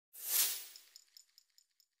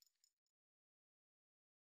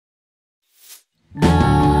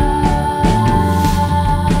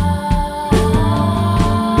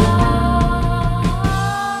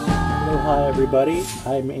everybody.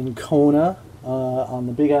 I'm in Kona on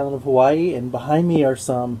the big island of Hawaii, and behind me are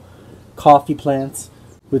some coffee plants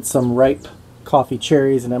with some ripe coffee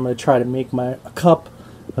cherries, and I'm going to try to make a cup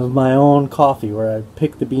of my own coffee where I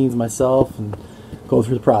pick the beans myself and go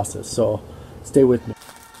through the process. So stay with me.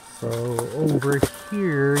 So over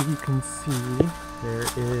here you can see there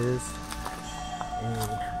is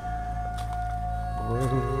a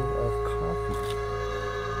grove of coffee.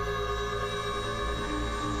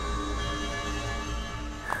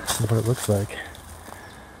 This is what it looks like.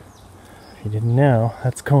 If you didn't know,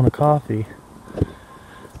 that's Kona coffee.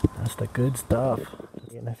 That's the good stuff.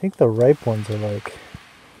 And I think the ripe ones are like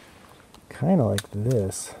kind of like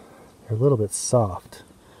this. They're a little bit soft.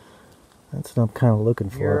 That's what I'm kind of looking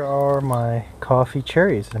for. Here are my coffee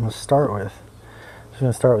cherries I'm going to start with. I'm just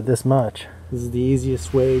going to start with this much. This is the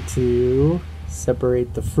easiest way to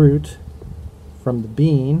separate the fruit from the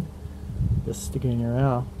bean. Just stick it in your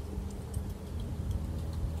mouth.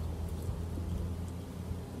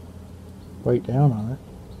 Bite down on it.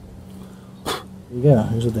 There you go.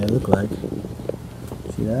 Here's what they look like.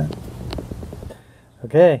 See that?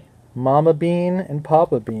 Okay. Mama bean and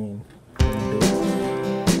Papa bean.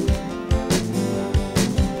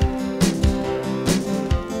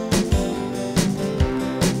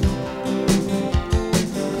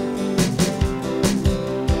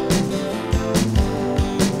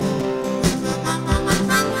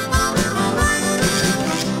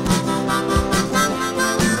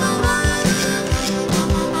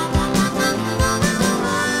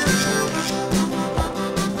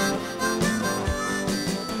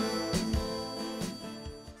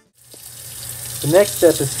 The next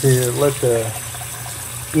step is to let the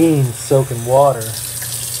beans soak in water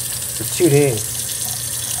for 2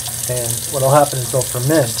 days, and what will happen is they'll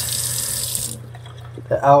ferment.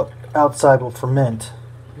 The outside will ferment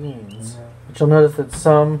beans, but you'll notice that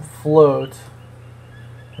some float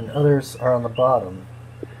and others are on the bottom.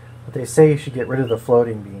 But they say you should get rid of the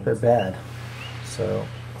floating beans. They're bad, so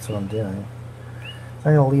that's what I'm doing. It's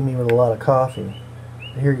not going to leave me with a lot of coffee.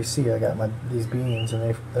 Here you see I got these beans,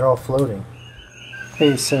 and they're all floating.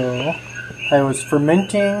 Okay, so I was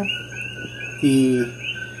fermenting the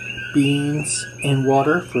beans in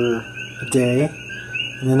water for a day,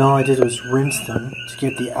 and then all I did was rinse them to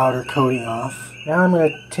get the outer coating off. Now I'm going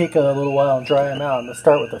to take a little while and dry them out. I'm going to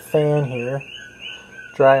start with a fan here,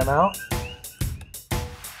 dry them out.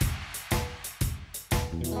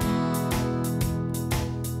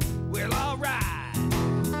 Well, all right.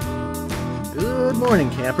 Good morning,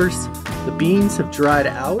 campers. The beans have dried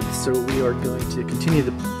out, so we are going to continue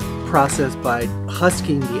the process by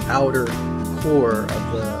husking the outer core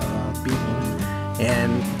of the bean,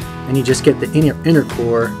 and then you just get the inner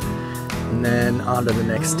core, and then on to the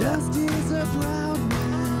next step.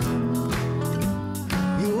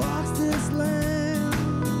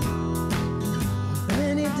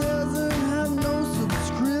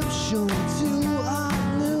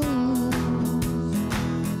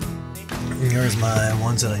 Here's my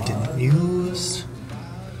ones that I didn't use,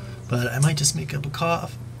 but I might just make up a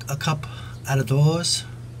cup out of those.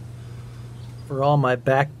 For all my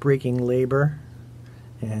back-breaking labor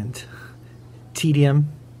and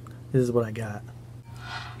tedium, this is what I got.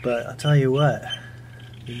 But I'll tell you what,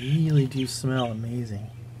 they really do smell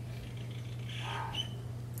amazing.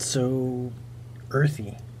 So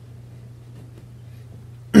earthy.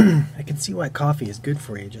 I can see why coffee is good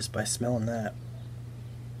for you just by smelling that.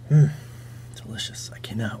 Delicious. I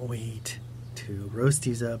cannot wait to roast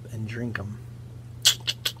these up and drink them.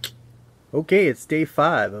 Okay, it's day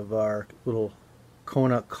 5 of our little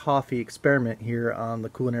Kona coffee experiment here on the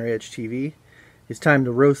Culinary Edge TV. It's time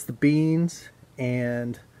to roast the beans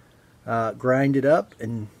and grind it up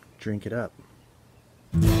and drink it up.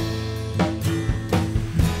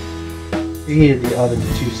 Heated the oven to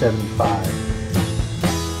 275.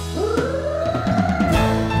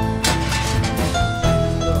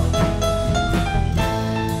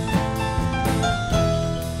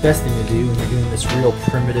 Best thing to do when you're doing this real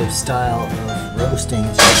primitive style of roasting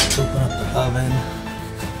is just open up the oven,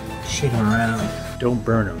 shake them around, don't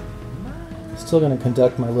burn them. I'm still going to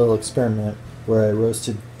conduct my little experiment where I'm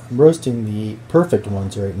roasting the perfect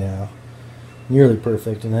ones right now, nearly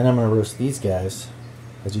perfect, and then I'm going to roast these guys,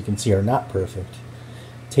 as you can see are not perfect.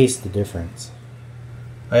 Taste the difference.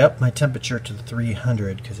 I upped my temperature to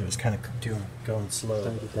 300 because it was kind of going slow.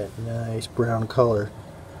 Trying to get that nice brown color.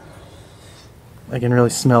 I can really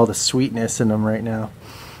smell the sweetness in them right now.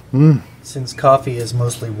 Since coffee is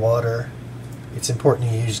mostly water, it's important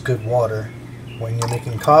to use good water when you're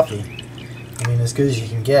making coffee. I mean, as good as you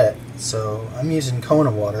can get. So I'm using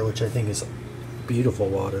Kona water, which I think is beautiful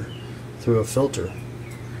water, through a filter.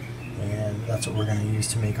 And that's what we're going to use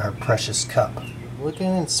to make our precious cup.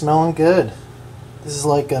 Looking and smelling good. This is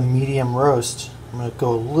like a medium roast. I'm going to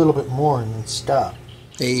go a little bit more and then stop.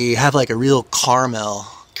 They have like a real caramel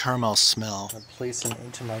smell. I'll place them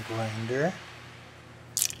into my grinder.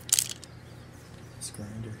 This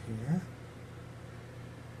grinder here.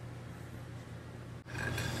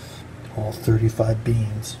 All 35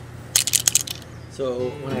 beans. So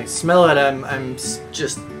when I smell it, I'm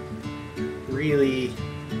just really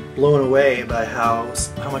blown away by how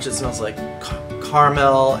much it smells like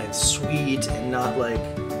caramel and sweet and not like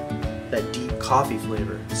that deep coffee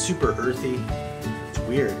flavor. It's super earthy. It's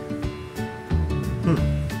weird.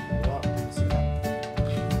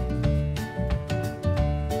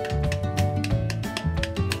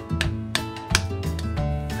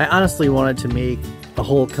 I honestly wanted to make a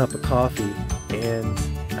whole cup of coffee, and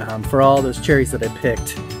for all those cherries that I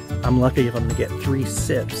picked, I'm lucky if I'm gonna get 3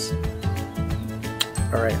 sips.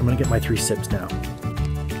 All right, I'm gonna get my 3 sips now.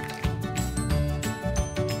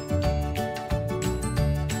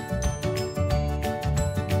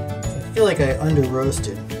 I feel like I under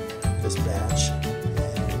roasted this batch,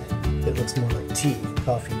 and it looks more like tea,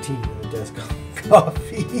 coffee tea than it does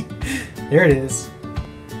coffee. There it is.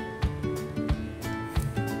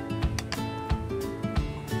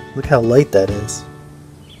 Look how light that is.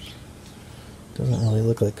 Doesn't really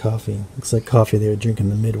look like coffee. Looks like coffee they would drink in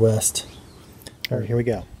the Midwest. All right, here we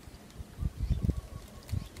go.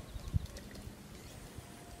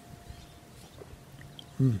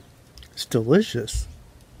 It's delicious.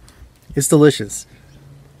 It's delicious.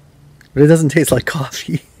 But it doesn't taste like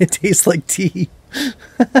coffee. It tastes like tea.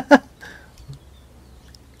 I'm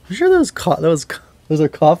sure those are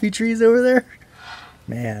coffee trees over there.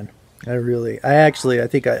 Man. I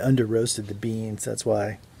think I under roasted the beans. That's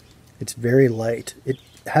why it's very light. It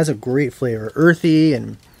has a great flavor, earthy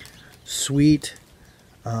and sweet,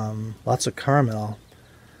 lots of caramel,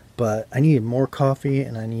 but I needed more coffee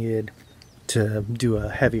and I needed to do a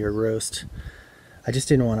heavier roast. I just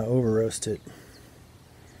didn't want to over roast it.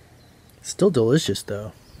 Still delicious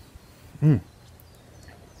though. When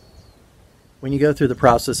you go through the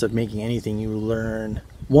process of making anything, you learn,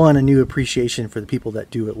 1, a new appreciation for the people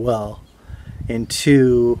that do it well, and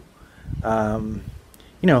 2, you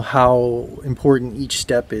know, how important each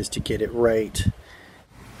step is to get it right.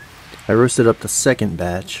 I roasted up the second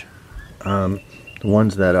batch, the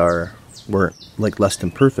ones that were like less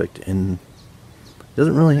than perfect, and I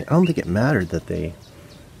don't think it mattered that they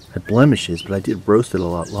had blemishes, but I did roast it a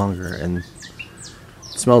lot longer, and it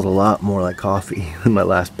smells a lot more like coffee than my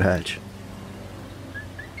last batch.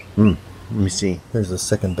 Let me see. There's the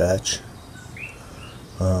second batch.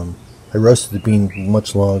 I roasted the bean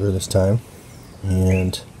much longer this time,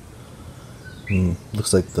 and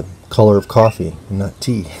looks like the color of coffee and not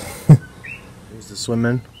tea. Here's the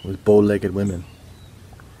swimming with bow-legged women.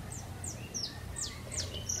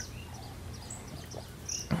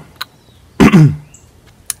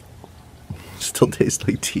 Still tastes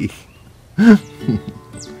like tea.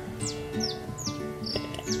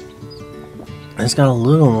 It's got a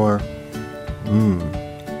little more.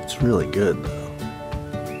 It's really good though.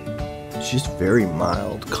 It's just very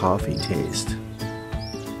mild coffee taste.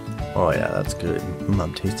 Oh yeah, that's good.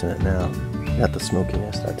 I'm tasting it now. Got the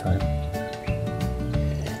smokiness that time.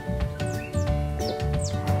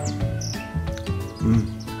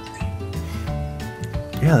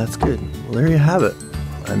 Yeah, that's good. Well, there you have it.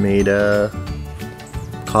 I made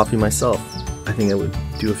coffee myself. I think I would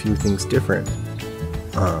do a few things different,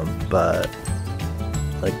 but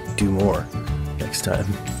like do more next time.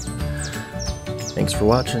 Thanks for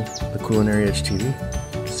watching the Culinary Edge TV.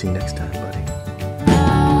 See you next time, buddy.